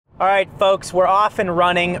All right, folks, we're off and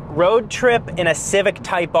running. Road trip in a Civic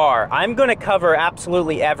Type R. I'm gonna cover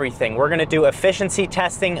absolutely everything. We're gonna do efficiency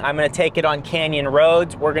testing. I'm gonna take it on canyon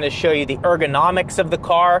roads. We're gonna show you the ergonomics of the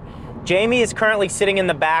car. Jamie is currently sitting in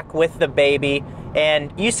the back with the baby,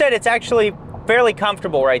 and you said it's actually fairly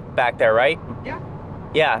comfortable right back there, right? Yeah.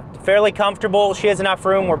 Yeah, fairly comfortable. She has enough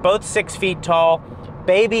room. We're both 6 feet tall.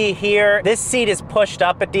 Baby here. This seat is pushed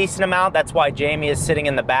up a decent amount. That's why Jamie is sitting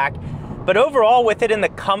in the back. But overall, with it in the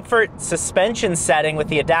comfort suspension setting with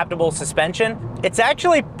the adaptable suspension, it's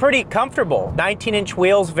actually pretty comfortable. 19-inch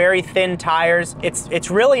wheels, very thin tires.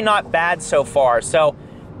 It's really not bad so far. So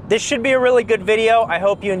this should be a really good video. I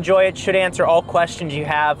hope you enjoy it. Should answer all questions you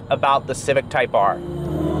have about the Civic Type R.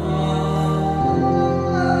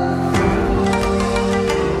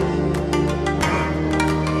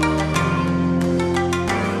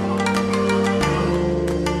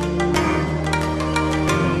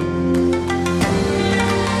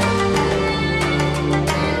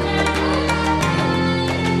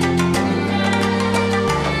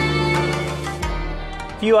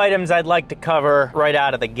 Few items I'd like to cover right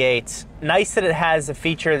out of the gates. Nice that it has a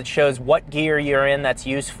feature that shows what gear you're in. That's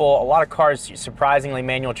useful. A lot of cars, surprisingly,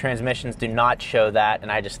 manual transmissions do not show that,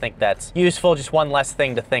 and I just think that's useful. Just one less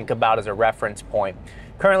thing to think about as a reference point.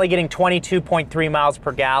 Currently getting 22.3 miles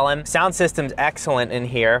per gallon. Sound system's excellent in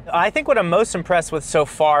here. I think what I'm most impressed with so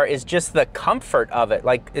far is just the comfort of it.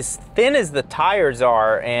 Like, as thin as the tires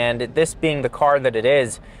are, and this being the car that it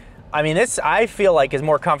is, I mean, this I feel like is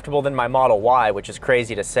more comfortable than my Model Y, which is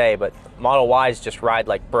crazy to say, but Model Ys just ride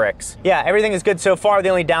like bricks. Yeah, everything is good so far. The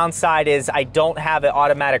only downside is I don't have it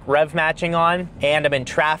automatic rev matching on, and I'm in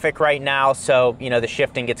traffic right now, so, you know, the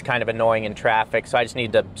shifting gets kind of annoying in traffic, so I just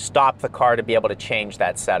need to stop the car to be able to change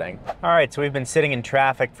that setting. All right, so we've been sitting in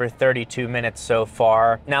traffic for 32 minutes so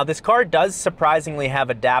far. Now, this car does surprisingly have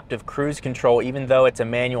adaptive cruise control, even though it's a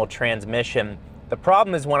manual transmission. The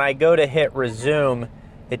problem is when I go to hit resume,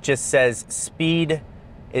 it just says speed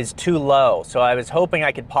is too low. So I was hoping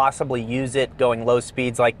I could possibly use it going low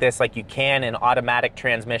speeds like this, like you can in automatic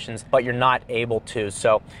transmissions, but you're not able to.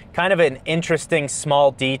 So kind of an interesting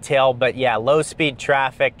small detail, but yeah, low speed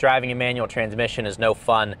traffic, driving a manual transmission is no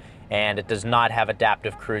fun, and it does not have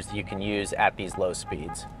adaptive cruise that you can use at these low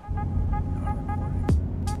speeds.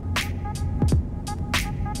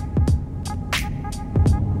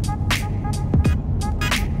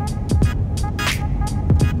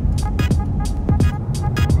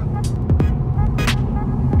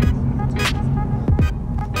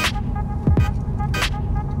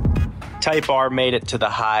 Type R made it to the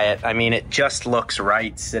Hyatt. I mean, it just looks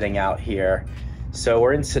right sitting out here. So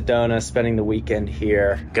we're in Sedona, spending the weekend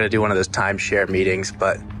here. Gonna do one of those timeshare meetings,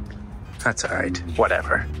 but that's all right,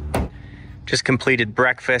 whatever. Just completed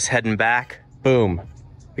breakfast, heading back. Boom,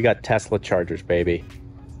 we got Tesla chargers, baby.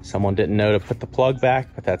 Someone didn't know to put the plug back,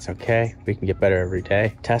 but that's okay. We can get better every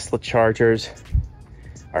day. Tesla chargers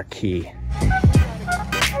are key.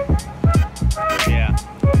 Yeah.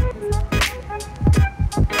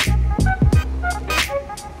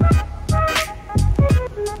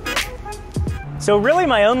 So really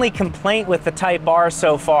my only complaint with the Type R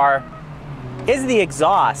so far is the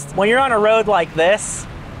exhaust. When you're on a road like this,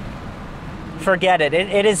 forget it.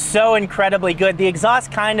 It is so incredibly good. The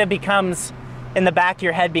exhaust kind of becomes in the back of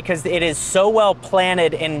your head because it is so well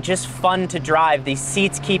planted and just fun to drive. These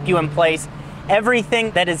seats keep you in place. Everything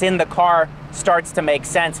that is in the car starts to make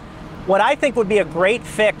sense. What I think would be a great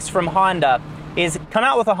fix from Honda is come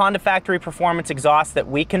out with a Honda factory performance exhaust that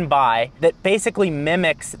we can buy that basically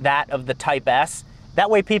mimics that of the Type S. That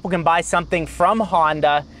way people can buy something from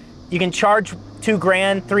Honda. You can charge $2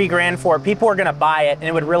 grand, $3 grand for it. People are gonna buy it and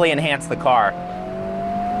it would really enhance the car.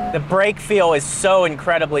 The brake feel is so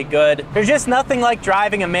incredibly good. There's just nothing like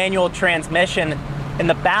driving a manual transmission and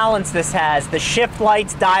the balance this has. The shift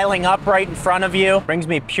lights dialing up right in front of you brings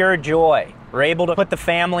me pure joy. We're able to put the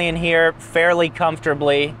family in here fairly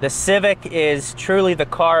comfortably. The Civic is truly the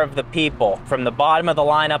car of the people. From the bottom of the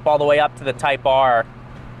lineup all the way up to the Type R,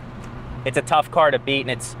 it's a tough car to beat,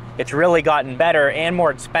 and it's really gotten better and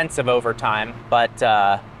more expensive over time. But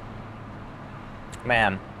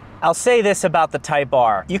man, I'll say this about the Type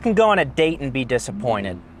R. You can go on a date and be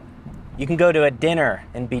disappointed. You can go to a dinner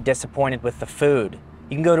and be disappointed with the food.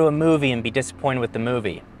 You can go to a movie and be disappointed with the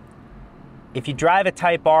movie. If you drive a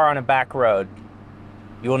Type R on a back road,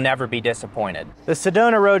 you will never be disappointed. The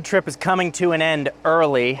Sedona road trip is coming to an end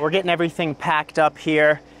early. We're getting everything packed up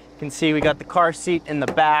here. You can see we got the car seat in the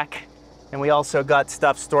back, and we also got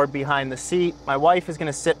stuff stored behind the seat. My wife is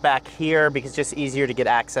gonna sit back here because it's just easier to get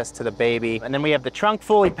access to the baby. And then we have the trunk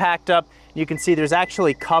fully packed up. You can see there's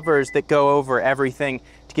actually covers that go over everything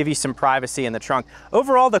to give you some privacy in the trunk.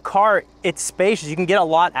 Overall, the car, it's spacious. You can get a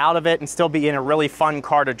lot out of it and still be in a really fun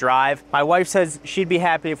car to drive. My wife says she'd be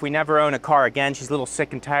happy if we never own a car again. She's a little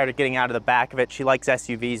sick and tired of getting out of the back of it. She likes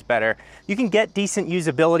SUVs better. You can get decent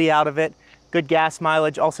usability out of it, good gas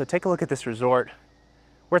mileage. Also, take a look at this resort.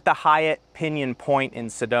 We're at the Hyatt Pinion Point in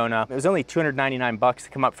Sedona. It was only $299 to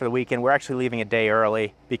come up for the weekend. We're actually leaving a day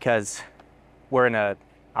early because we're in a,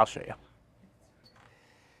 I'll show you.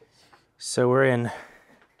 So we're in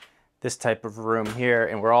this type of room here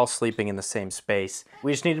and we're all sleeping in the same space.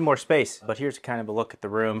 We just needed more space, but here's kind of a look at the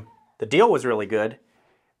room. The deal was really good,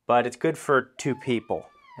 but it's good for 2 people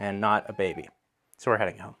and not a baby. So we're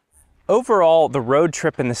heading home. Overall, the road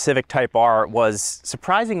trip in the Civic Type R was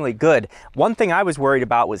surprisingly good. One thing I was worried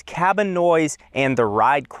about was cabin noise and the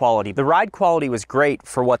ride quality. The ride quality was great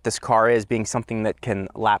for what this car is, being something that can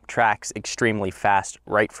lap tracks extremely fast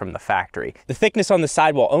right from the factory. The thickness on the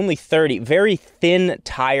sidewall, only 30, very thin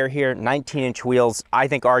tire here, 19-inch wheels. I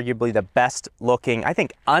think arguably the best looking, I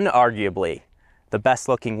think unarguably, the best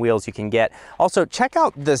looking wheels you can get. Also, check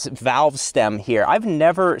out this valve stem here. I've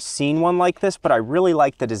never seen one like this, but I really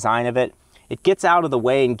like the design of it. It gets out of the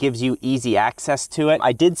way and gives you easy access to it.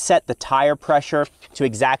 I did set the tire pressure to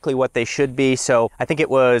exactly what they should be. So I think it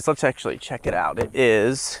was, let's actually check it out. It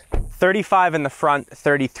is 35 in the front,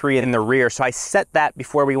 33 in the rear. So I set that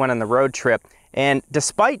before we went on the road trip. And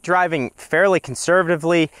despite driving fairly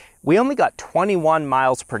conservatively, we only got 21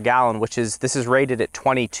 miles per gallon, which is, this is rated at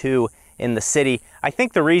 22 in the city. I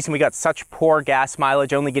think the reason we got such poor gas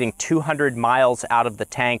mileage, only getting 200 miles out of the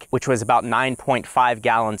tank, which was about 9.5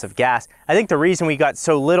 gallons of gas, I think the reason we got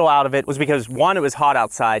so little out of it was because 1, it was hot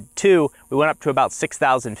outside, 2, we went up to about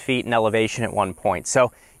 6,000 feet in elevation at one point.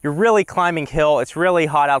 So you're really climbing hill, it's really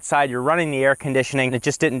hot outside, you're running the air conditioning, it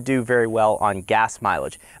just didn't do very well on gas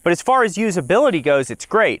mileage. But as far as usability goes, it's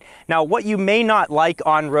great. Now, what you may not like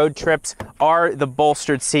on road trips are the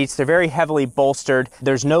bolstered seats. They're very heavily bolstered.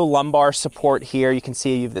 There's no lumbar support here. You can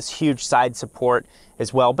see you have this huge side support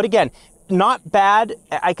as well. But again, not bad.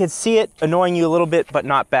 I could see it annoying you a little bit, but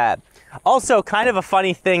not bad. Also, kind of a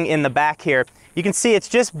funny thing in the back here, you can see it's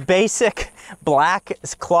just basic black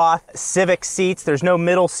cloth Civic seats. There's no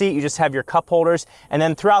middle seat, you just have your cup holders. And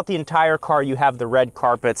then throughout the entire car, you have the red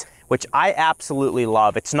carpets, which I absolutely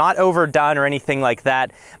love. It's not overdone or anything like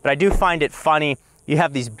that, but I do find it funny. You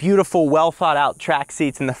have these beautiful, well thought out track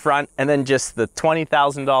seats in the front and then just the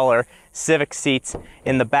 $20,000 Civic seats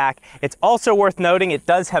in the back. It's also worth noting it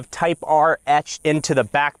does have Type R etched into the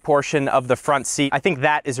back portion of the front seat. I think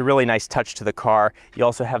that is a really nice touch to the car. You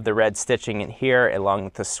also have the red stitching in here along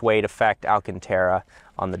with the suede effect Alcantara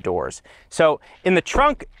on the doors. So in the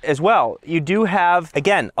trunk as well, you do have,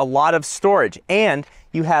 again, a lot of storage, and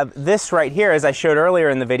you have this right here, as I showed earlier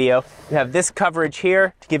in the video. You have this coverage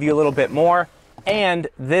here to give you a little bit more, and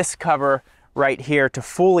this cover right here to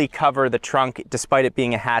fully cover the trunk despite it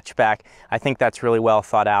being a hatchback. I think that's really well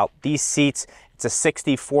thought out. These seats, it's a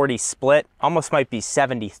 60-40 split, almost might be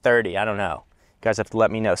 70-30, I don't know. You guys have to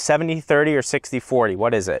let me know. 70-30 or 60-40,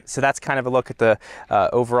 what is it? So that's kind of a look at the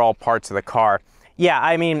overall parts of the car. Yeah,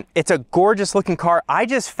 I mean, it's a gorgeous looking car. I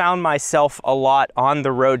just found myself a lot on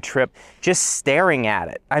the road trip just staring at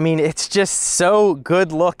it. I mean, it's just so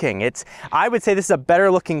good looking. I would say this is a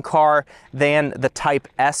better looking car than the Type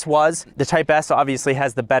S was. The Type S obviously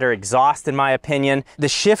has the better exhaust in my opinion. The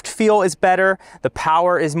shift feel is better. The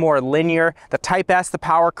power is more linear. The Type S, the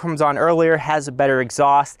power comes on earlier, has a better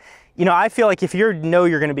exhaust. You know, I feel like if you know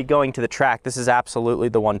you're gonna be going to the track, this is absolutely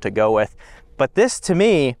the one to go with. But this to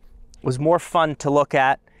me was more fun to look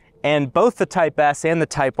at, and both the Type S and the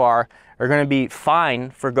Type R are going to be fine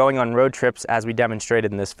for going on road trips as we demonstrated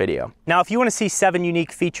in this video. Now, if you want to see 7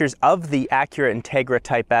 unique features of the Acura Integra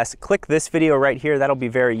Type S, click this video right here. That'll be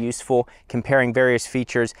very useful comparing various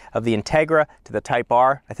features of the Integra to the Type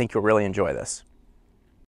R. I think you'll really enjoy this.